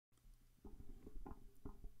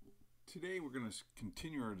Today we're going to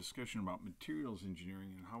continue our discussion about materials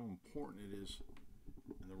engineering and how important it is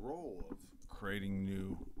and the role of creating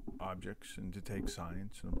new objects and to take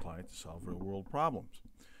science and apply it to solve real world problems.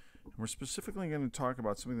 And we're specifically going to talk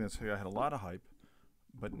about something that's had a lot of hype,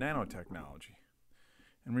 but nanotechnology.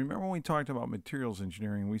 And remember when we talked about materials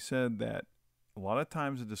engineering, we said that a lot of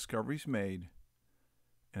times a discovery's made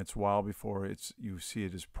and it's a while before you see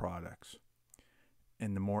it as products.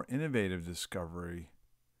 And the more innovative discovery,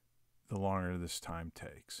 the longer this time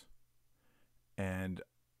takes. And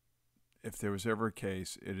if there was ever a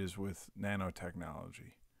case, it is with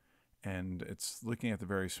nanotechnology. And it's looking at the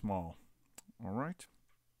very small. All right?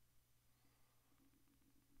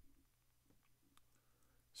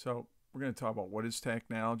 So we're going to talk about what is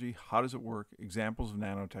technology, how does it work, examples of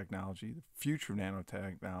nanotechnology, the future of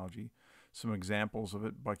nanotechnology, some examples of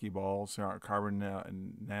it, buckyballs, carbon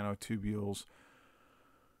nanotubules,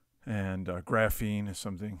 and graphene is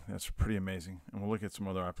something that's pretty amazing. And we'll look at some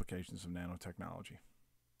other applications of nanotechnology.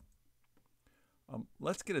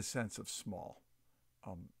 Let's get a sense of small.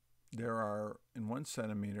 There are, in 1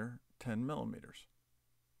 centimeter, 10 millimeters.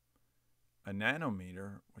 A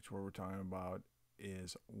nanometer, which what we're talking about,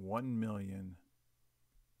 is 1 million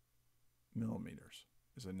millimeters,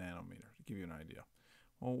 is a nanometer, to give you an idea.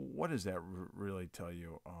 Well, what does that really tell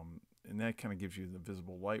you? And that kind of gives you the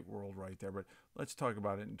visible light world right there. But let's talk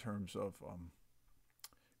about it in terms of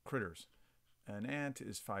critters. An ant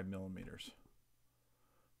is 5 millimeters.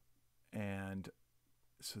 And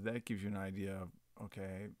so that gives you an idea of,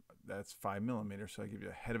 okay, that's 5 millimeters. So I give you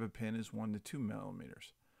a head of a pin is 1 to 2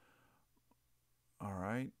 millimeters. All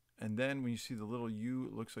right. And then when you see the little u,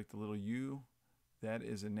 it looks like the little u, that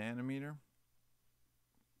is a nanometer.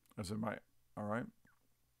 All right.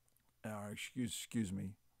 Excuse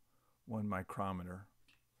me, 1 micrometer.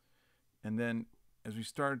 And then as we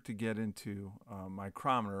start to get into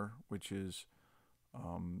micrometer, which is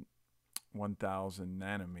 1,000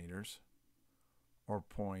 nanometers, or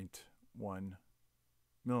 0.1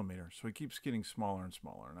 millimeter. So it keeps getting smaller and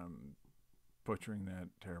smaller, and I'm butchering that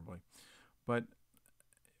terribly. But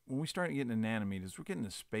when we start getting to nanometers, we're getting the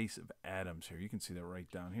space of atoms here. You can see that right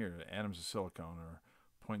down here. The atoms of silicon are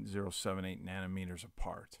 0.078 nanometers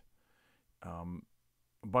apart. A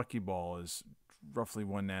buckyball is roughly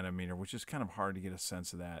 1 nanometer, which is kind of hard to get a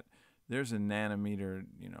sense of that. There's a nanometer,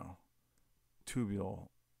 tubule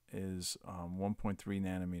is 1.3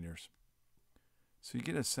 nanometers. So you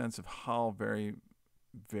get a sense of how very,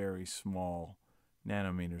 very small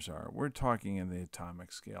nanometers are. We're talking in the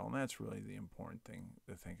atomic scale, and that's really the important thing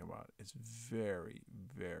to think about. It's very,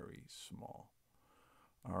 very small.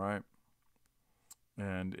 All right?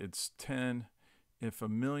 And it's 10. If a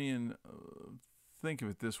million, think of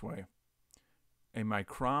it this way, a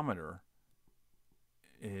micrometer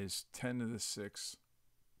is 10 to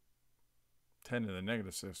the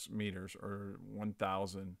negative 6 meters, or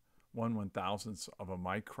 1/1000th of a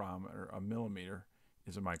micrometer. A millimeter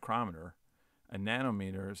is a micrometer. A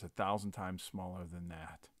nanometer is 1,000 times smaller than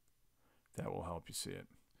that. That will help you see it.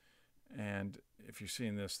 And if you're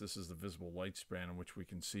seeing this is the visible light span in which we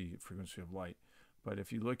can see frequency of light. But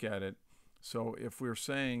if you look at it, so if we're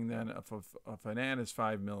saying then if an ant is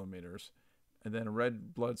 5 millimeters, and then a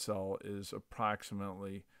red blood cell is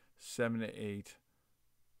approximately 7 to 8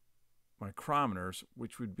 micrometers,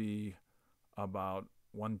 which would be about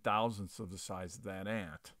 1,000th of the size of that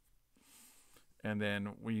ant. And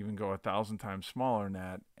then we even go 1,000 times smaller than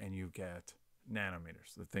that, and you get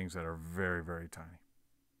nanometers, the things that are very, very tiny.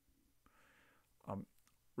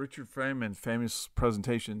 Richard Feynman's famous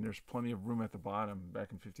presentation, there's plenty of room at the bottom,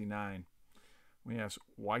 back in '59. We asked,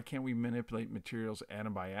 why can't we manipulate materials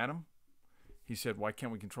atom by atom? He said, why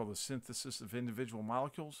can't we control the synthesis of individual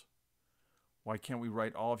molecules? Why can't we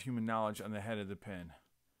write all of human knowledge on the head of the pen?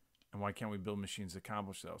 And why can't we build machines that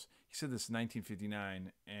accomplish those? He said this in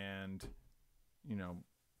 1959, and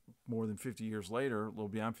more than 50 years later, a little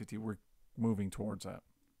beyond 50, we're moving towards that.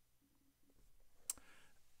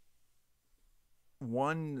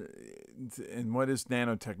 And what is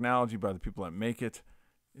nanotechnology by the people that make it?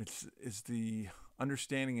 It's the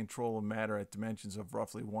understanding and control of matter at dimensions of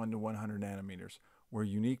roughly 1 to 100 nanometers, where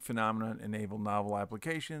unique phenomena enable novel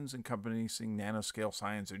applications encompassing nanoscale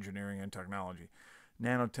science, engineering, and technology.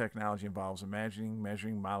 Nanotechnology involves imagining,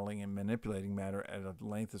 measuring, modeling, and manipulating matter at a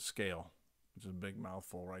length of scale, which is a big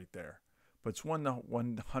mouthful right there. But it's 1 to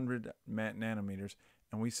 100 nanometers,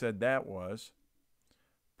 and we said that was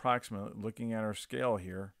approximately, looking at our scale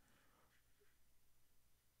here,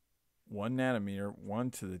 1 nanometer, 1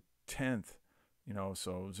 to the 10th,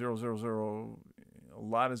 so 0, 0, 0, a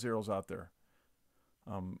lot of zeros out there.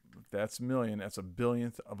 That's million, that's a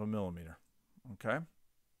billionth of a millimeter. Okay?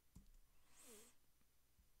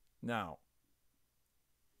 Now,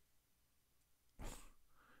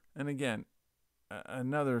 and again,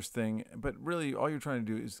 another thing, but really all you're trying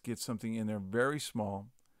to do is get something in there very small,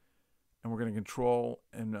 and we're going to control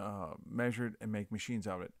and measure it and make machines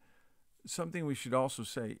out of it. Something we should also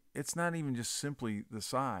say, it's not even just simply the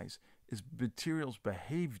size, is materials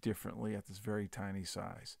behave differently at this very tiny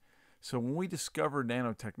size. So when we discovered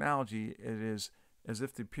nanotechnology, it is as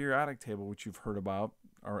if the periodic table, which you've heard about,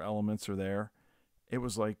 our elements are there. It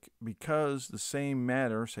was like, because the same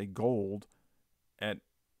matter, say gold, at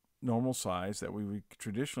normal size that we would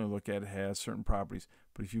traditionally look at, has certain properties.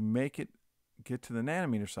 But if you make it get to the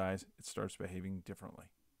nanometer size, it starts behaving differently.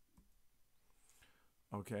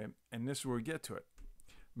 Okay, and this is where we get to it.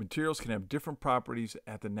 Materials can have different properties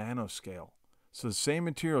at the nanoscale. So the same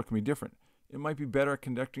material can be different. It might be better at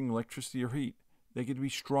conducting electricity or heat. They could be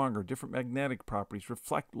stronger, different magnetic properties,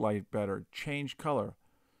 reflect light better, change color.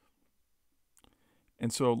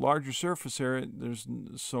 And so larger surface area, there's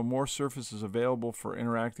so more surfaces available for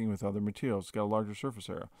interacting with other materials. It's got a larger surface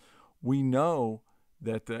area. We know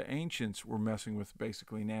that the ancients were messing with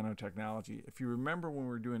basically nanotechnology. If you remember when we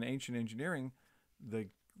were doing ancient engineering, the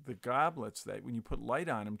goblets that when you put light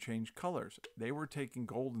on them change colors. They were taking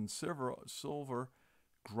gold and silver,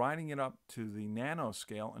 grinding it up to the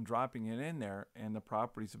nanoscale and dropping it in there, and the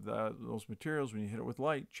properties of those materials when you hit it with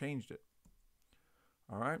light changed it.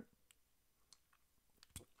 All right.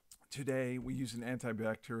 Today we use an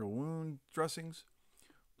antibacterial wound dressings.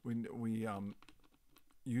 We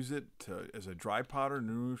use it as a dry powder to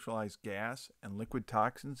neutralize gas and liquid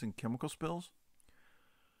toxins and chemical spills.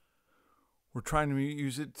 We're trying to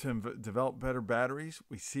use it to develop better batteries.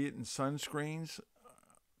 We see it in sunscreens,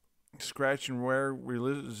 scratch and wear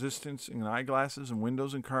resistance in eyeglasses and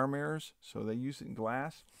windows and car mirrors. So they use it in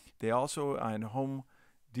glass. They also, in Home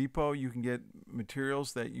Depot, you can get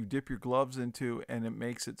materials that you dip your gloves into, and it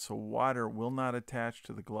makes it so water will not attach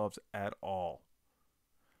to the gloves at all.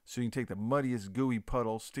 So you can take the muddiest gooey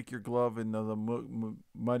puddle, stick your glove into the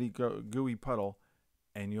muddy gooey puddle,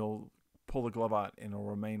 and you'll pull the glove out and it'll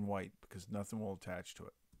remain white because nothing will attach to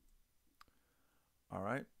it. All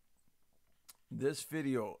right. This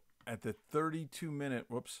video at the 32-minute,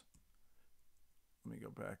 whoops. Let me go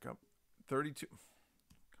back up. 32.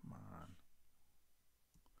 Come on.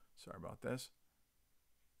 Sorry about this.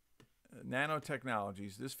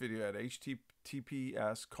 Nanotechnologies. This video at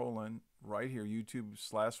https:// right here,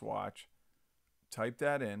 YouTube/watch. Type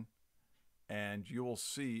that in, and you will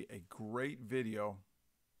see a great video.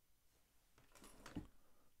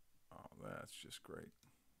 Oh, that's just great.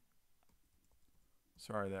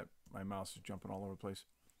 Sorry that my mouse is jumping all over the place.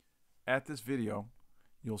 At this video,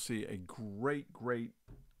 you'll see a great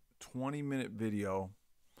 20-minute video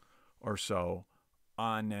or so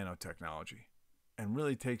on nanotechnology, and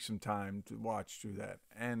really take some time to watch through that,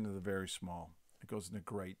 and the very small. It goes into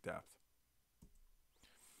great depth.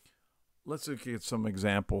 Let's look at some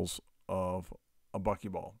examples of a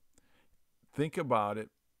buckyball. Think about it.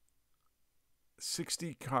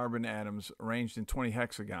 60 carbon atoms arranged in 20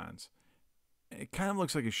 hexagons. It kind of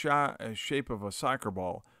looks like a shape of a soccer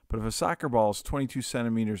ball, but if a soccer ball is 22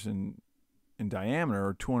 centimeters in diameter,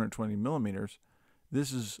 or 220 millimeters,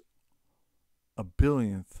 this is a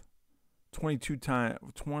billionth,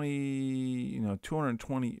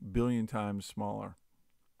 220 billion times smaller,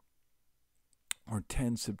 or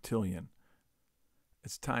 10 septillion.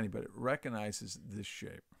 It's tiny, but it recognizes this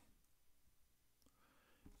shape.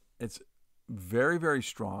 It's very, very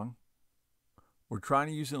strong. We're trying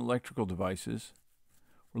to use it in electrical devices.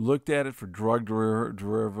 We looked at it for drug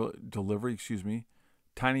delivery,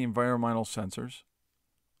 tiny environmental sensors,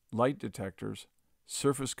 light detectors,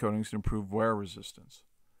 surface coatings to improve wear resistance.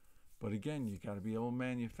 But again, you got to be able to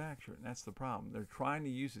manufacture it, and that's the problem. They're trying to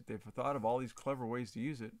use it. They've thought of all these clever ways to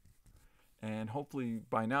use it, and hopefully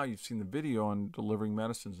by now you've seen the video on delivering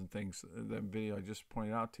medicines and things, that video I just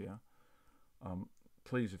pointed out to you.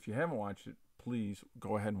 Please, if you haven't watched it, please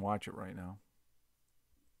go ahead and watch it right now.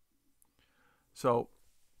 So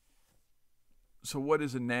what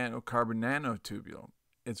is a carbon nanotubule?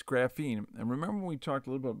 It's graphene. And remember when we talked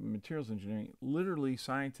a little about materials engineering, literally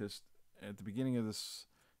scientists at the beginning of this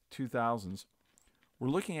 2000s were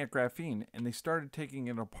looking at graphene, and they started taking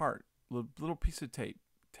it apart, little piece of tape.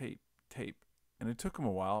 And it took them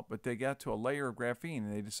a while, but they got to a layer of graphene,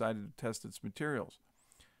 and they decided to test its materials.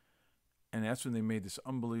 And that's when they made this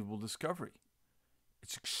unbelievable discovery.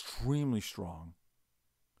 It's extremely strong,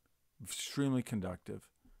 extremely conductive.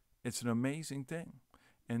 It's an amazing thing.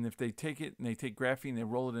 And if they take it and they take graphene, they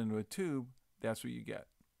roll it into a tube, that's what you get.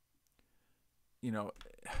 You know,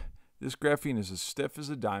 this graphene is as stiff as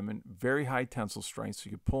a diamond, very high tensile strength, so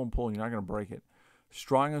you can pull and pull, and you're not going to break it.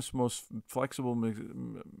 Strongest, most flexible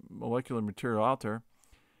molecular material out there.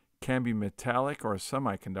 Can be metallic or a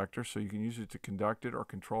semiconductor, so you can use it to conduct it or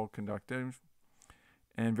control conductive.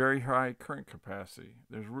 And very high current capacity.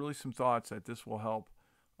 There's really some thoughts that this will help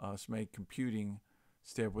us make computing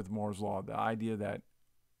stay up with Moore's law. The idea that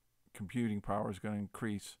computing power is going to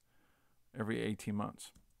increase every 18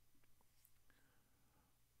 months.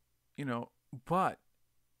 But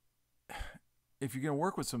if you're going to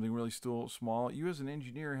work with something really small, you as an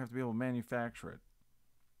engineer have to be able to manufacture it.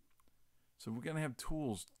 So we're going to have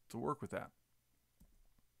tools to work with that.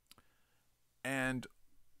 And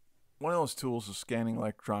one of those tools is scanning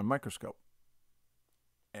electron microscope.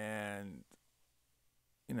 And,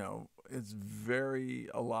 it's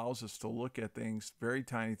allows us to look at things, very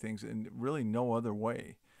tiny things, in really no other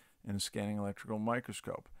way in a scanning electrical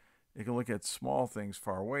microscope. It can look at small things,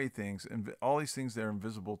 far away things, and all these things that are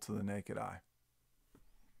invisible to the naked eye.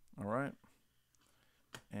 All right?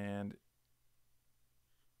 And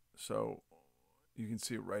so you can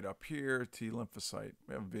see it right up here, T lymphocyte.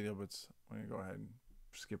 We have a video, but I'm going to go ahead and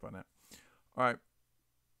skip on that. All right.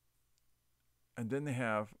 And then they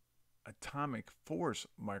have atomic force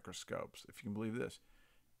microscopes, if you can believe this.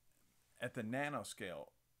 At the nanoscale,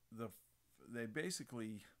 they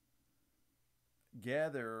basically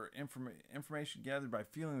gather information gathered by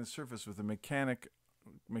feeling the surface with a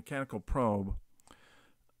mechanical probe.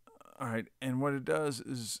 All right, and what it does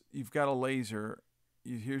is you've got a laser.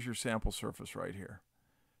 Here's your sample surface right here.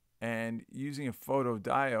 And using a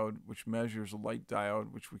photodiode, which measures a light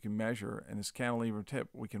diode, which we can measure, and this cantilever tip,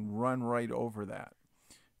 we can run right over that.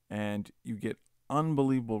 And you get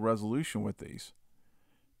unbelievable resolution with these.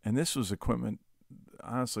 And this was equipment,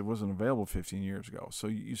 honestly, wasn't available 15 years ago. So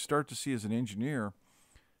you start to see as an engineer,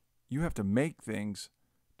 you have to make things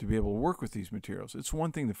to be able to work with these materials. It's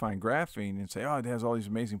one thing to find graphene and say, oh, it has all these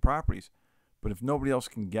amazing properties. But if nobody else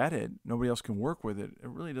can get it, nobody else can work with it, it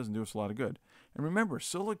really doesn't do us a lot of good. And remember,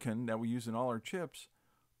 silicon that we use in all our chips,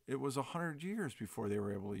 it was 100 years before they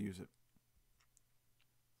were able to use it.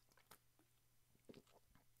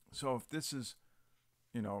 So if this is,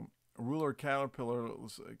 a ruler caliper,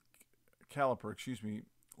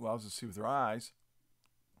 allows us to see with our eyes.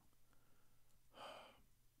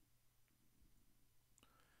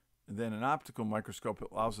 And then an optical microscope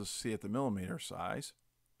allows us to see at the millimeter size,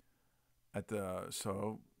 at a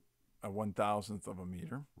 1,000th of a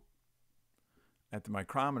meter. At the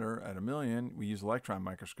micrometer, at a million, we use electron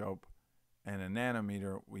microscope, and a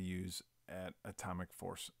nanometer we use at atomic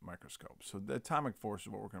force microscope. So the atomic force is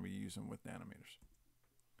what we're going to be using with nanometers.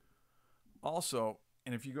 Also,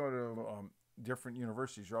 and if you go to different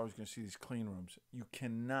universities, you're always going to see these clean rooms. You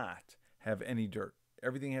cannot have any dirt.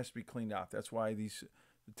 Everything has to be cleaned off. That's why the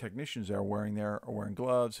technicians that are wearing there are wearing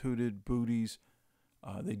gloves, hooded, booties.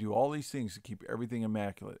 They do all these things to keep everything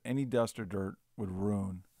immaculate. Any dust or dirt would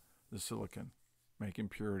ruin the silicon, make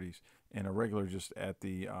impurities. And a regular just at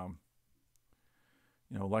the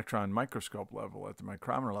electron microscope level, at the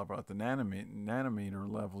micrometer level, at the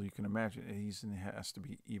nanometer level, you can imagine it has to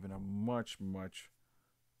be even a much, much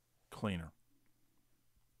cleaner.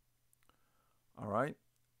 All right.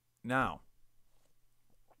 Now,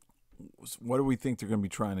 what do we think they're going to be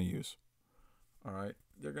trying to use? All right.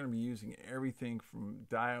 They're going to be using everything from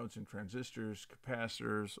diodes and transistors,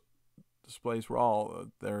 capacitors, displays.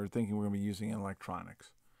 They're thinking we're going to be using in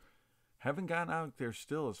electronics. Haven't gotten out there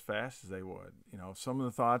still as fast as they would. Some of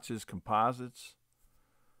the thoughts is composites,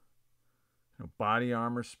 body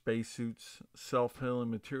armor, spacesuits,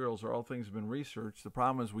 self-healing materials are all things that have been researched. The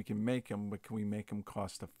problem is we can make them, but can we make them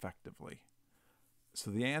cost effectively?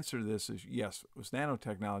 So the answer to this is yes. Was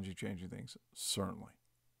nanotechnology changing things? Certainly.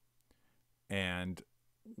 And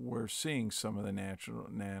we're seeing some of the natural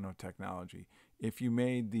nanotechnology. If you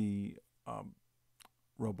made the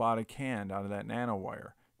robotic hand out of that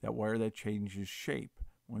nanowire, that wire that changes shape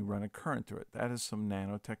when we run a current through it, that is some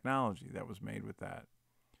nanotechnology that was made with that.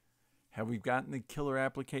 Have we gotten the killer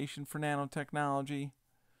application for nanotechnology?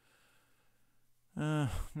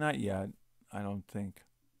 Not yet, I don't think.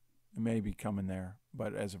 It may be coming there,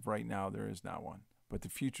 but as of right now, there is not one. But the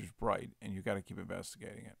future's bright, and you've got to keep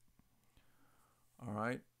investigating it. All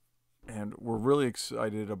right? And we're really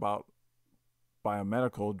excited about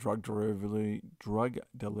biomedical drug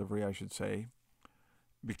delivery, I should say,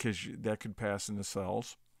 because that could pass into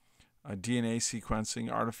cells. DNA sequencing,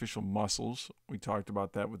 artificial muscles. We talked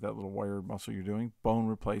about that with that little wired muscle you're doing. Bone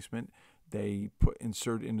replacement. They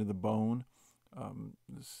insert into the bone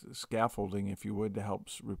scaffolding, if you would, to help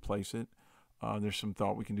replace it. There's some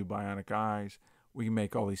thought we can do bionic eyes. We can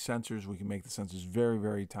make all these sensors. We can make the sensors very,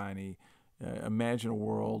 very tiny. Imagine a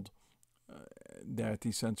world that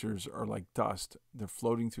these sensors are like dust. They're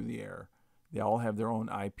floating through the air. They all have their own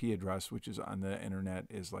IP address, which is on the internet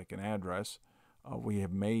is like an address. We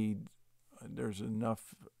have made, there's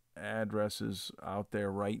enough addresses out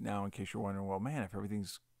there right now in case you're wondering, well, man, if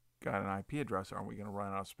everything's got an IP address, aren't we going to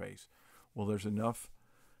run out of space? Well, there's enough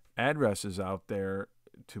addresses out there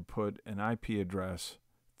to put an IP address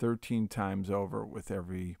 13 times over with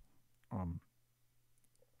every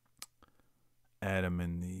atom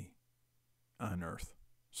on Earth.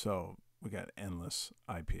 So we got endless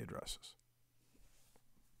IP addresses.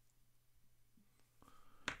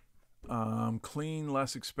 Clean,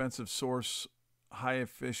 less expensive source, high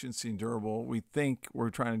efficiency and durable. We think we're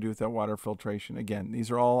trying to do with that water filtration. Again,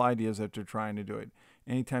 these are all ideas that they're trying to do it.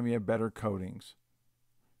 Anytime you have better coatings,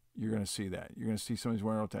 you're going to see that. You're going to see some of these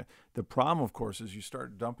wearing out. The problem, of course, is you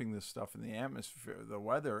start dumping this stuff in the atmosphere, the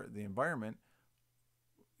weather, the environment.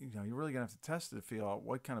 You're really going to have to test it to feel out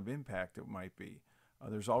what kind of impact it might be.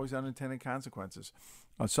 There's always unintended consequences.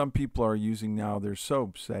 Some people are using now their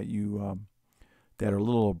soaps that that are a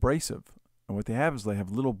little abrasive. And what they have is they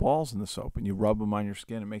have little balls in the soap, and you rub them on your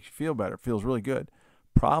skin. It makes you feel better. It feels really good.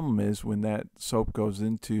 Problem is when that soap goes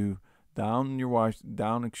into down your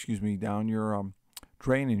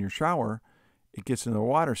drain in your shower, it gets into the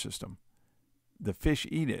water system. The fish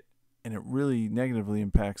eat it, and it really negatively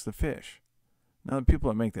impacts the fish. Now, the people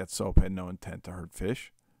that make that soap had no intent to hurt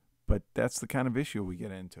fish, but that's the kind of issue we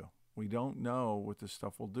get into. We don't know what this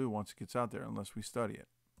stuff will do once it gets out there unless we study it.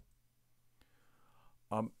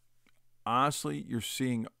 Honestly, you're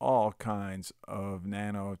seeing all kinds of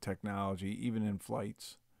nanotechnology, even in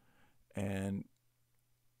flights. And,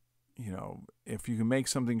 if you can make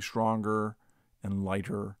something stronger and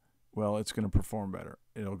lighter, well, it's going to perform better.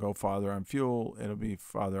 It'll go farther on fuel. It'll be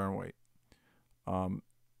farther on weight.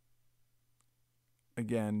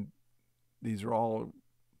 Again, these are all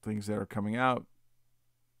things that are coming out.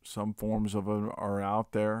 Some forms of them are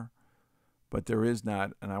out there, but there is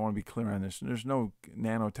not, and I want to be clear on this, there's no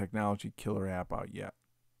nanotechnology killer app out yet.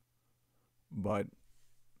 But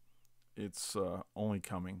it's only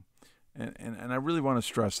coming. And I really want to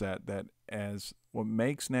stress that as what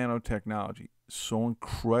makes nanotechnology so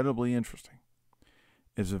incredibly interesting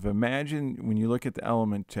is if imagine when you look at the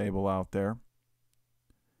element table out there,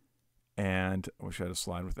 and I wish I had a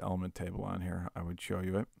slide with the element table on here, I would show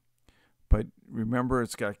you it. But remember,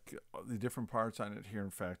 it's got the different parts on it here.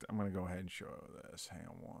 In fact, I'm going to go ahead and show this. Hang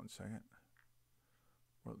on one second.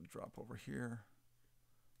 We'll drop over here.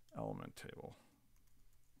 Element table.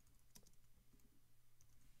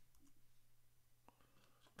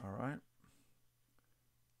 All right.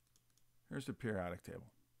 Here's the periodic table.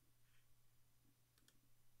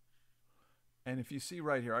 And if you see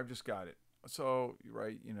right here, I've just got it. So,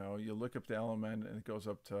 right, you look up the element and it goes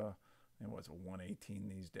up to, what's it, 118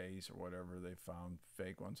 these days or whatever. They found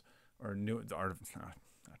fake ones or not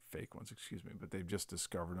fake ones, excuse me, but they've just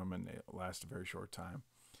discovered them and they last a very short time.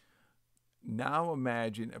 Now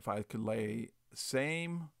imagine if I could lay the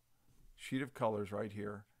same sheet of colors right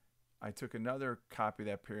here. I took another copy of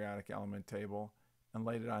that periodic element table and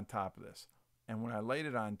laid it on top of this. And when I laid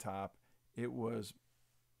it on top, it was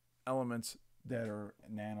elements that are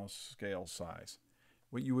nanoscale size.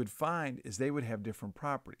 What you would find is they would have different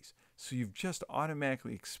properties. So you've just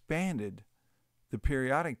automatically expanded the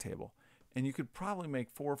periodic table. And you could probably make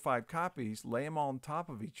 4 or 5 copies, lay them all on top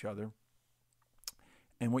of each other.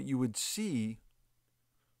 And what you would see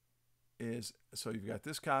is, so you've got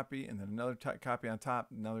this copy and then another copy on top,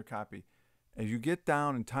 another copy. As you get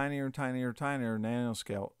down in tinier and tinier and tinier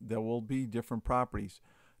nanoscale, there will be different properties.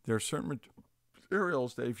 There are certain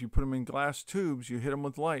materials that if you put them in glass tubes, you hit them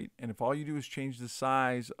with light. And if all you do is change the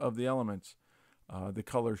size of the elements, the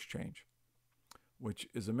colors change, which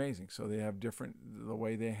is amazing. So they have the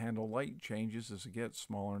way they handle light changes as it gets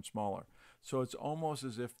smaller and smaller. So it's almost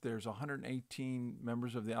as if there's 118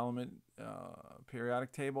 members of the element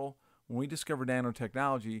periodic table. When we discovered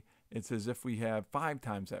nanotechnology, it's as if we have 5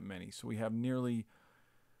 times that many. So we have nearly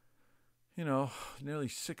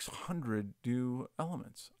 600 new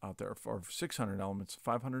elements out there, or 600 elements,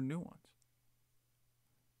 500 new ones.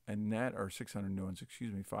 And or 600 new ones,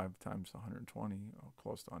 5 times 120,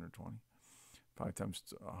 close to 120. 5 times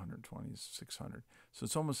 120 is 600. So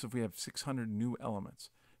it's almost as if we have 600 new elements,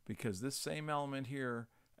 because this same element here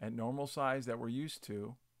at normal size that we're used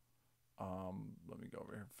to, let me go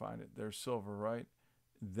over here and find it. There's silver, right?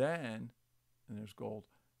 Then, and there's gold.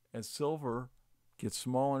 As silver gets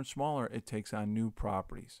smaller and smaller, it takes on new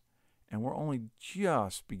properties. And we're only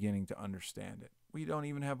just beginning to understand it. We don't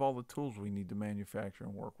even have all the tools we need to manufacture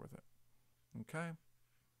and work with it. Okay?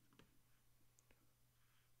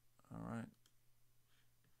 All right.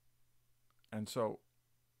 And so,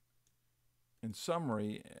 in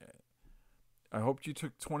summary, I hope you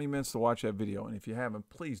took 20 minutes to watch that video. And if you haven't,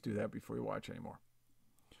 please do that before you watch anymore.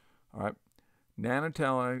 All right.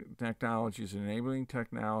 Nanotechnology is an enabling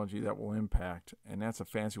technology that will impact, and that's a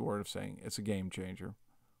fancy word of saying it's a game changer.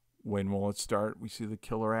 When will it start? We see the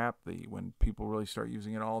killer app, when people really start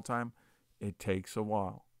using it all the time. It takes a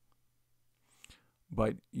while.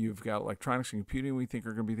 But you've got electronics and computing we think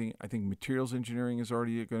are going to be, I think materials engineering is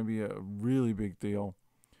already going to be a really big deal.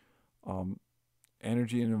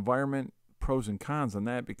 Energy and environment, pros and cons on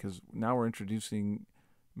that, because now we're introducing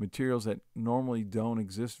materials that normally don't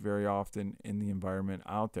exist very often in the environment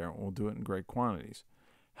out there, and we'll do it in great quantities.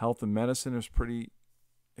 Health and medicine is pretty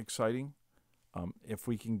exciting. If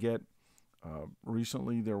we can get,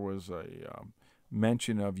 recently there was a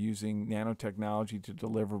mention of using nanotechnology to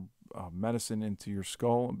deliver medicine into your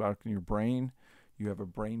skull, back in your brain. You have a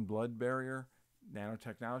brain-blood barrier.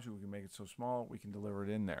 Nanotechnology, we can make it so small, we can deliver it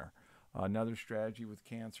in there. Another strategy with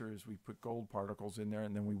cancer is we put gold particles in there,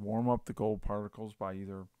 and then we warm up the gold particles by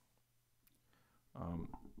either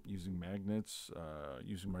using magnets,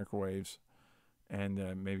 using microwaves,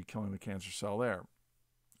 and maybe killing the cancer cell there.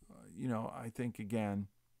 I think, again,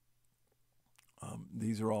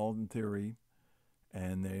 these are all in theory,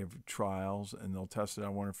 and they have trials, and they'll test it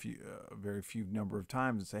on a very few number of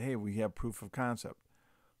times and say, hey, we have proof of concept.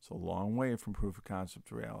 It's a long way from proof of concept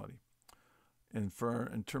to reality. And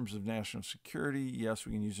in terms of national security, yes,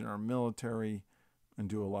 we can use it in our military and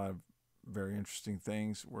do a lot of very interesting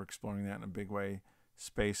things. We're exploring that in a big way.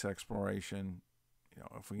 Space exploration,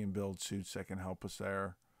 if we can build suits that can help us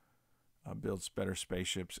there, build better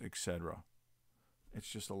spaceships, etc. It's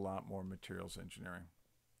just a lot more materials engineering.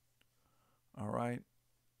 All right.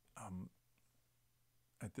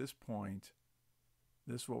 At this point,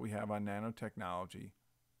 this is what we have on nanotechnology.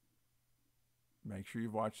 Make sure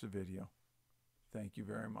you've watched the video. Thank you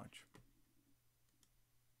very much.